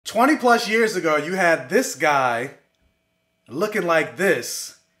20 plus years ago, you had this guy looking like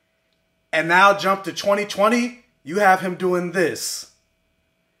this. And now jump to 2020, you have him doing this.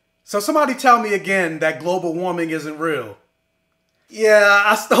 So somebody tell me again that global warming isn't real. Yeah,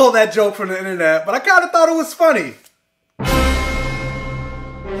 I stole that joke from the internet, but I kind of thought it was funny.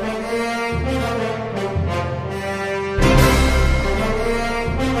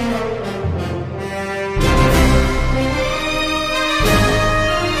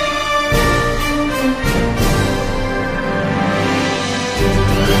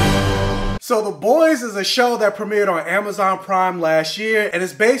 So The Boys is a show that premiered on Amazon Prime last year and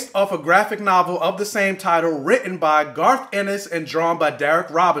is based off a graphic novel of the same title written by Garth Ennis and drawn by Derek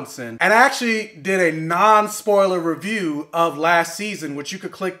Robinson. And I actually did a non-spoiler review of last season, which you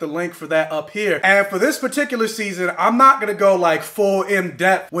could click the link for that up here. And for this particular season, I'm not going to go like full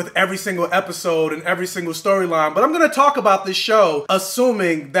in-depth with every single episode and every single storyline, but I'm going to talk about this show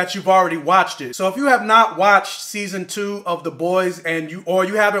assuming that you've already watched it. So if you have not watched season 2 of The Boys and you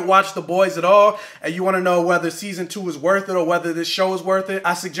haven't watched The Boys at all and you want to know whether season 2 is worth it or whether this show is worth it,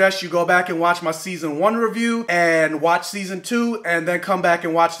 I suggest you go back and watch my season 1 review and watch season 2 and then come back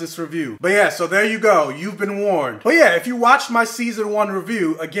and watch this review. But yeah, so there you go. You've been warned. But yeah, if you watched my season 1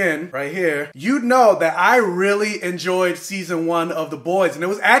 review, again, right here, you'd know that I really enjoyed season 1 of The Boys, and it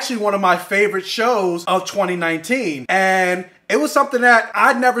was actually one of my favorite shows of 2019. And it was something that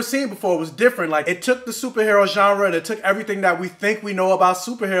I'd never seen before. It was different. Like, it took the superhero genre and it took everything that we think we know about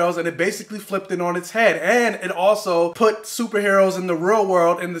superheroes and it basically flipped it on its head. And it also put superheroes in the real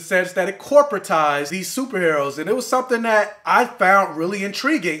world in the sense that it corporatized these superheroes. And it was something that I found really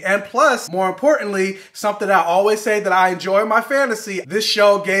intriguing. And plus, more importantly, something that I always say that I enjoy in my fantasy, this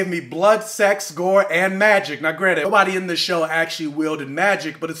show gave me blood, sex, gore, and magic. Now granted, nobody in this show actually wielded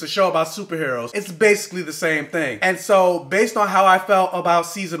magic, but it's a show about superheroes. It's basically the same thing. And so, based on how I felt about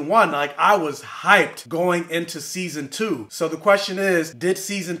season 1, like, I was hyped going into season 2. So the question is, did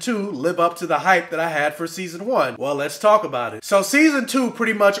season 2 live up to the hype that I had for season 1? Well, let's talk about it. So season 2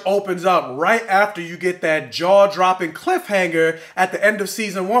 pretty much opens up right after you get that jaw-dropping cliffhanger at the end of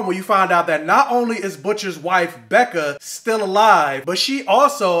season 1 where you find out that not only is Butcher's wife, Becca, still alive, but she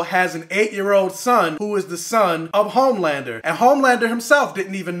also has an 8-year-old son who is the son of Homelander. And Homelander himself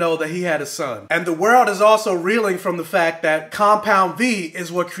didn't even know that he had a son. And the world is also reeling from the fact that Compound V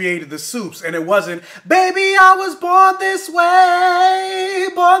is what created the soups, and it wasn't, baby, I was born this way,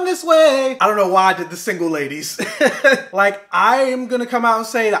 born this way. I don't know why I did the single ladies. Like, I am gonna come out and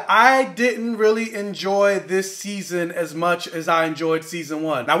say that I didn't really enjoy this season as much as I enjoyed season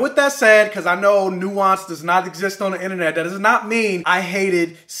 1. Now, with that said, because I know nuance does not exist on the internet, that does not mean I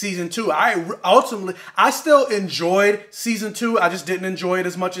hated season 2. I still enjoyed season 2. I just didn't enjoy it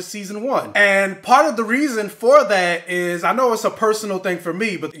as much as season 1. And part of the reason for that is, I know it's a personal thing for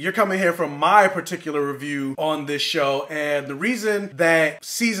me, but you're coming here from my particular review on this show, and the reason that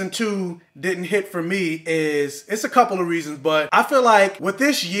season 2 didn't hit for me is, it's a couple of reasons, but I feel like with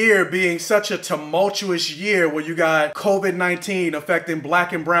this year being such a tumultuous year where you got COVID-19 affecting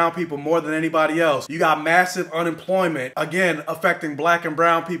black and brown people more than anybody else, you got massive unemployment, again, affecting black and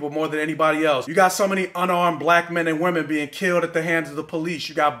brown people more than anybody else, you got so many unarmed black men and women being killed at the hands of the police,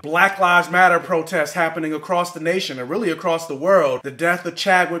 you got Black Lives Matter protests happening across the nation and really across the world, the death of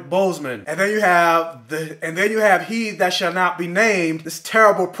Chadwick Boseman, and then you have he that shall not be named, this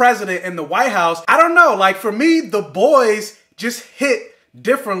terrible president in the White House. I don't know, like, for me, The Boys just hit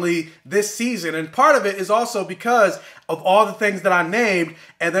differently this season, and part of it is also because of all the things that I named,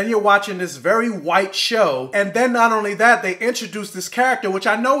 and then you're watching this very white show, and then not only that, they introduced this character, which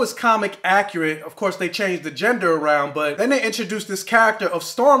I know is comic accurate. Of course, they changed the gender around, but then they introduced this character of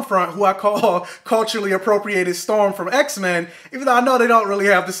Stormfront, who I call culturally appropriated Storm from X-Men, even though I know they don't really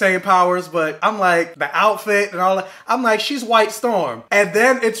have the same powers, but I'm like, the outfit and all that, I'm like, she's White Storm. And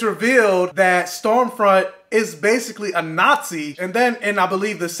then it's revealed that Stormfront is basically a Nazi, and then in, I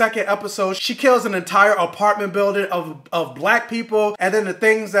believe, the second episode, she kills an entire apartment building of black people, and then the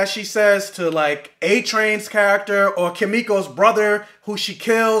things that she says to, like, A-Train's character or Kimiko's brother, who she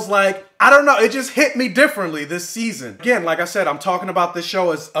kills, like, I don't know, it just hit me differently this season. Again, like I said, I'm talking about this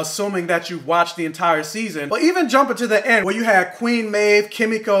show as assuming that you've watched the entire season, but even jumping to the end where you had Queen Maeve,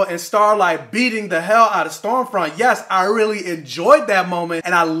 Kimiko, and Starlight beating the hell out of Stormfront, yes, I really enjoyed that moment,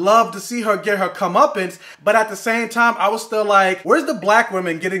 and I love to see her get her comeuppance, but at the same time, I was still like, where's the black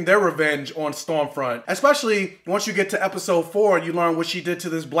women getting their revenge on Stormfront? Especially once you get to episode 4 and you learn what she did to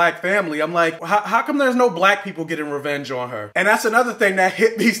this black family. I'm like, how come there's no black people getting revenge on her? And that's another another thing that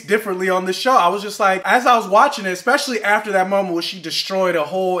hit me differently on the show. I was just like, as I was watching it, especially after that moment where she destroyed a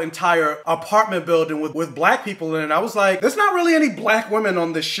whole entire apartment building with black people in it, I was like, there's not really any black women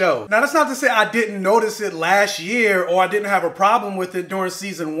on this show. Now, that's not to say I didn't notice it last year or I didn't have a problem with it during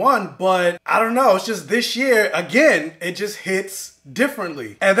season 1, but I don't know. It's just this year, again, it just hits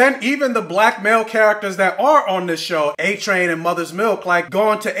differently. And then even the black male characters that are on this show, A-Train and Mother's Milk, like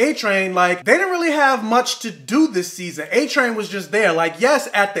going to A-Train, like they didn't really have much to do this season. A-Train was just there. Like, yes,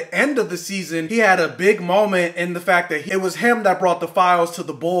 at the end of the season, he had a big moment in the fact that it was him that brought the files to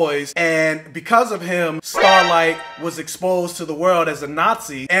the boys. And because of him, Starlight was exposed to the world as a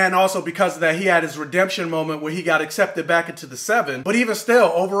Nazi. And also because of that, he had his redemption moment where he got accepted back into the Seven. But even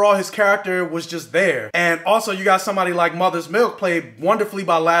still, overall, his character was just there. And also you got somebody like Mother's Milk, played wonderfully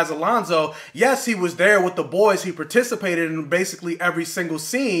by Laz Alonso. Yes, he was there with the boys. He participated in basically every single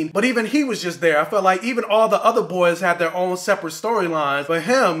scene, but even he was just there. I felt like even all the other boys had their own separate storylines, but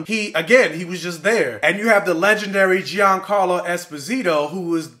him, he was just there. And you have the legendary Giancarlo Esposito,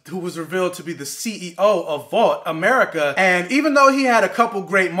 who was revealed to be the CEO of Vault America. And even though he had a couple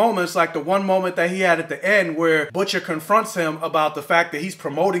great moments, like the one moment that he had at the end where Butcher confronts him about the fact that he's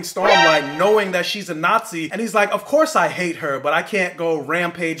promoting Stormlight, knowing that she's a Nazi, and he's like, of course I hate her, but I can't go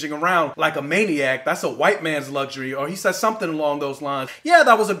rampaging around like a maniac. That's a white man's luxury. Or he says something along those lines. Yeah,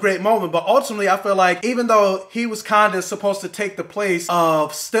 that was a great moment, but ultimately I feel like even though he was kind of supposed to take the place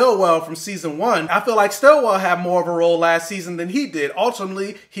of Stillwell from season 1, I feel like Stillwell had more of a role last season than he did.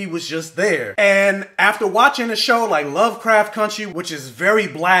 Ultimately, he was just there. And after watching a show like Lovecraft Country, which is very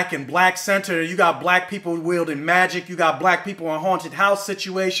black and black centered, you got black people wielding magic, you got black people in haunted house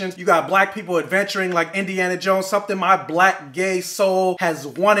situations, you got black people adventuring like Indiana Jones, something my black gay soul has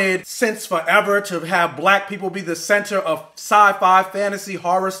wanted since forever, to have black people be the center of sci-fi, fantasy,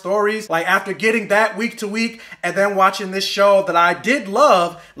 horror stories. Like after getting that week to week and then watching this show that I did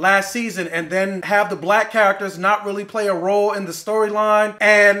love last season and then have the black characters not really play a role in the storyline.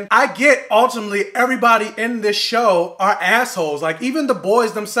 And I get ultimately everybody in this show are assholes. Like even the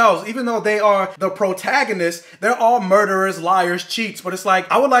boys themselves, even though they are the protagonists, they're all murderers, liars, cheats. But it's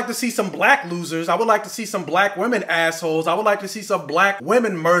like, I would like to see some black losers. I would like to see some black women assholes. I would like to see some black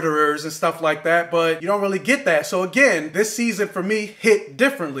women murderers and stuff like that, but you don't really get that. So again, this season for me hit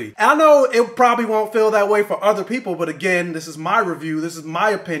differently. And I know it probably won't feel that way for other people, but again, this is my review, this is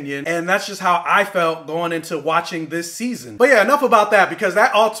my opinion, and that's just how I felt going into watching this season. But yeah, enough about that, because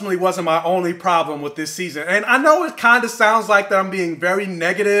that ultimately wasn't my only problem with this season. And I know it kind of sounds like that I'm being very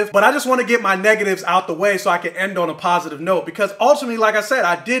negative, but I just want to get my negatives out the way so I can end on a positive note, because ultimately, like I said,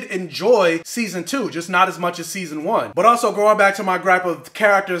 I did enjoy season 2, just not as much as season 1. But also going back to my gripe of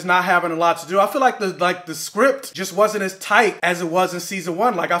characters not having a lot to do, I feel like the script just wasn't as tight as it was in season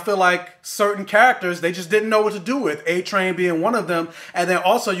 1. Like I feel like certain characters they just didn't know what to do with, A-Train being one of them, and then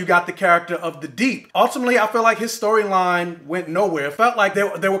also you got the character of the Deep. Ultimately, I feel like his storyline went nowhere. It felt like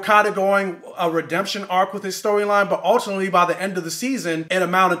they were kind of going a redemption arc with his storyline, but ultimately by the end of the season, it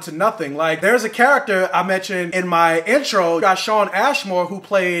amounted to nothing. Like there's a character I mentioned in my intro, you got Shawn Ashmore, who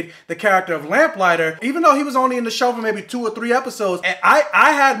played the character of Lamplighter. Even though he was only in the show for maybe 2 or 3 episodes, and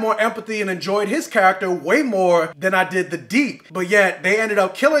I had more empathy and enjoyed his character way more than I did the Deep. But yet they ended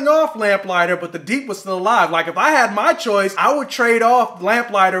up killing off Lamplighter, but the Deep was still alive. Like if I had my choice, I would trade off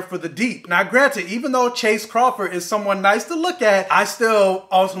Lamplighter for the Deep. Now granted, even though Chase Crawford is someone nice to look at, I still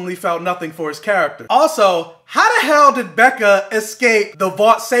ultimately felt nothing for his character. Also, how the hell did Becca escape the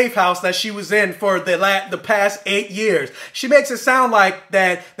vault safe house that she was in for the past 8 years? She makes it sound like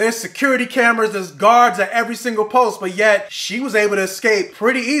that there's security cameras, there's guards at every single post, but yet she was able to escape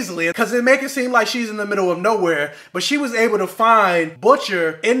pretty easily, because it make it seem like she's in the middle of nowhere, but she was able to find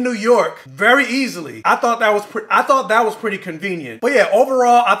Butcher in New York very easily. I thought that was pretty convenient. But yeah,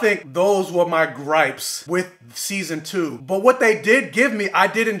 overall, I think those were my gripes with season 2. But what they did give me, I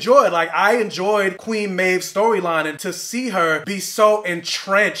did enjoy. Like I enjoyed Queen Maeve's storyline, and to see her be so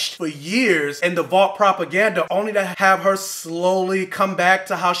entrenched for years in the vault propaganda, only to have her slowly come back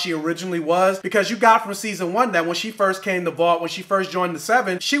to how she originally was. Because you got from season 1 that when she first came to vault, when she first joined the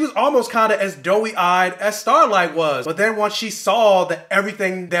Seven, she was almost kind of as doughy-eyed as Starlight was. But then once she saw that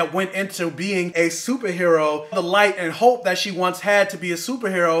everything that went into being a superhero, the light and hope that she once had to be a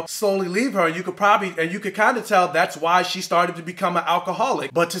superhero slowly leave her, and you could kind of tell that's why she started to become an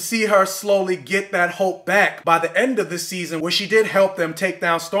alcoholic. But to see her slowly get that hope back neck by the end of this season, where she did help them take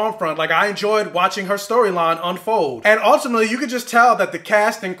down Stormfront. Like, I enjoyed watching her storyline unfold. And ultimately, you could just tell that the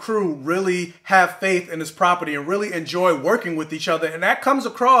cast and crew really have faith in this property and really enjoy working with each other. And that comes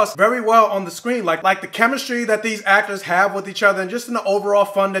across very well on the screen. Like the chemistry that these actors have with each other, and just in the overall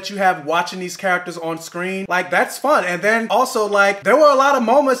fun that you have watching these characters on screen. Like, that's fun. And then also, like, there were a lot of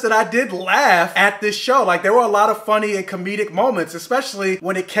moments that I did laugh at this show. Like, there were a lot of funny and comedic moments, especially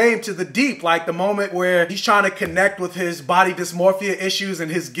when it came to the deep. Like the moment where he's trying to connect with his body dysmorphia issues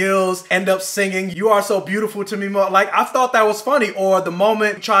and his gills end up singing "You Are So Beautiful to Me More." Like, I thought that was funny. Or the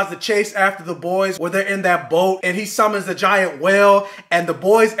moment he tries to chase after the boys where they're in that boat and he summons the giant whale and the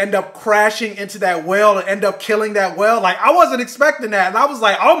boys end up crashing into that whale and end up killing that whale. Like, I wasn't expecting that. And I was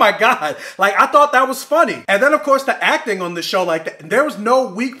like, oh my God. Like, I thought that was funny. And then of course the acting on the show, like, there was no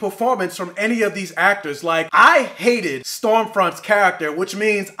weak performance from any of these actors. Like, I hated Stormfront's character, which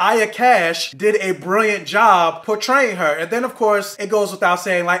means Aya Cash did a brilliant job portraying her. And then of course it goes without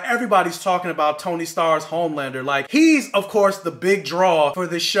saying, like, everybody's talking about Tony Starr's Homelander. Like, he's of course the big draw for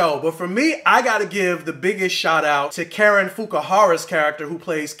this show. But for me, I gotta give the biggest shout out to Karen Fukuhara's character who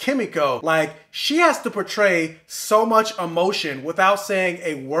plays Kimiko. Like, she has to portray so much emotion without saying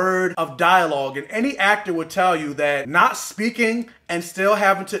a word of dialogue. And any actor would tell you that not speaking and still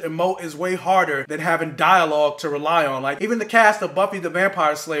having to emote is way harder than having dialogue to rely on. Like, even the cast of Buffy the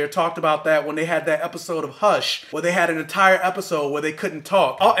Vampire Slayer talked about that when they had that episode of Hush, where they had an entire episode where they couldn't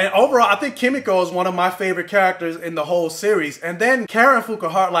talk. Oh, and overall, I think Kimiko is one of my favorite characters in the whole series. And then Karen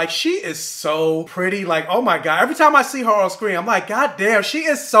Fukuhara, like, she is so pretty. Like, oh my God. Every time I see her on screen, I'm like, God damn, she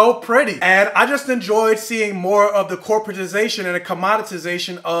is so pretty. And I just enjoyed seeing more of the corporatization and the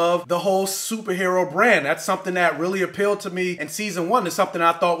commoditization of the whole superhero brand. That's something that really appealed to me in season one. It's something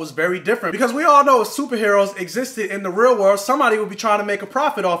I thought was very different, because we all know if superheroes existed in the real world, somebody would be trying to make a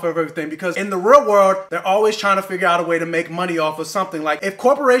profit off of everything, because in the real world, they're always trying to figure out a way to make money off of something. Like, if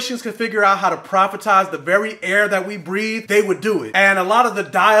corporations could figure out how to profitize the very air that we breathe, they would do it. And a lot of the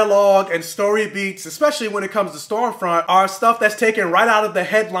dialogue and story beats, especially when it comes to Stormfront, are stuff that's taken right out of the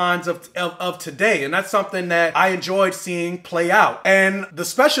headlines of today. And that's something that I enjoyed seeing play out. And the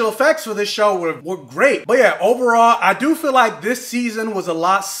special effects for this show were great. But yeah, overall, I do feel like this season was a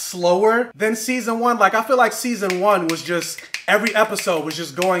lot slower than season one. Like, I feel like season one was just, every episode was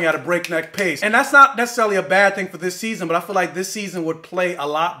just going at a breakneck pace. And that's not necessarily a bad thing for this season, but I feel like this season would play a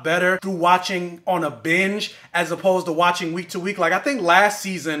lot better through watching on a binge as opposed to watching week to week. Like, I think last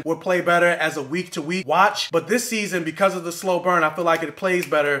season would play better as a week to week watch, but this season, because of the slow burn, I feel like it plays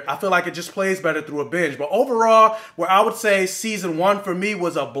better. I feel like it just plays better through a binge. But overall, where I would say season one for me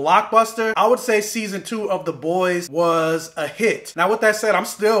was a blockbuster, I would say season two of The Boys was a hit. Now, with that said, I'm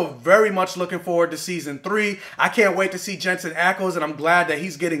still very much looking forward to season three. I can't wait to see Jensen Ackles, and I'm glad that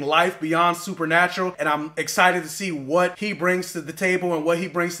he's getting life beyond Supernatural, and I'm excited to see what he brings to the table and what he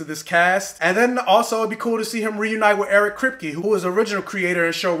brings to this cast. And then also it'd be cool to see him reunite with Eric Kripke, who was the original creator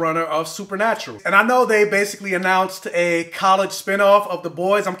and showrunner of Supernatural. And I know they basically announced a college spinoff of The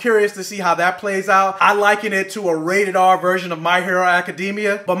Boys. I'm curious to see how that plays out. I liken it to a rated R version of My Hero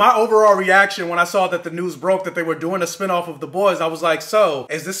Academia, but my overall reaction when I saw that the news broke that they were doing a spinoff of The Boys, I was like, so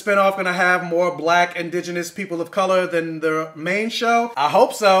is this spinoff gonna have more Black, Indigenous, people of color than the main show? I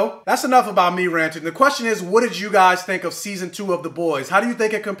hope so. That's enough about me ranting. The question is, what did you guys think of season two of The Boys? How do you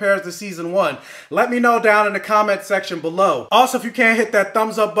think it compares to season one? Let me know down in the comment section below. Also, if you can, hit that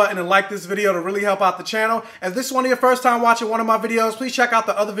thumbs up button and like this video to really help out the channel. If this is one of your first time watching one of my videos, please check out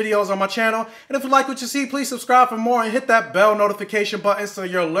the other videos on my channel. And if you like what you see, please subscribe for more and hit that bell notification button so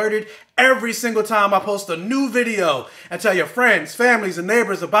you're alerted every single time I post a new video. And tell your friends, families, and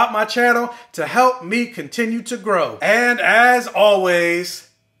neighbors about my channel to help me continue to grow. And as always,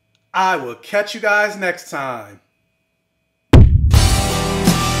 I will catch you guys next time.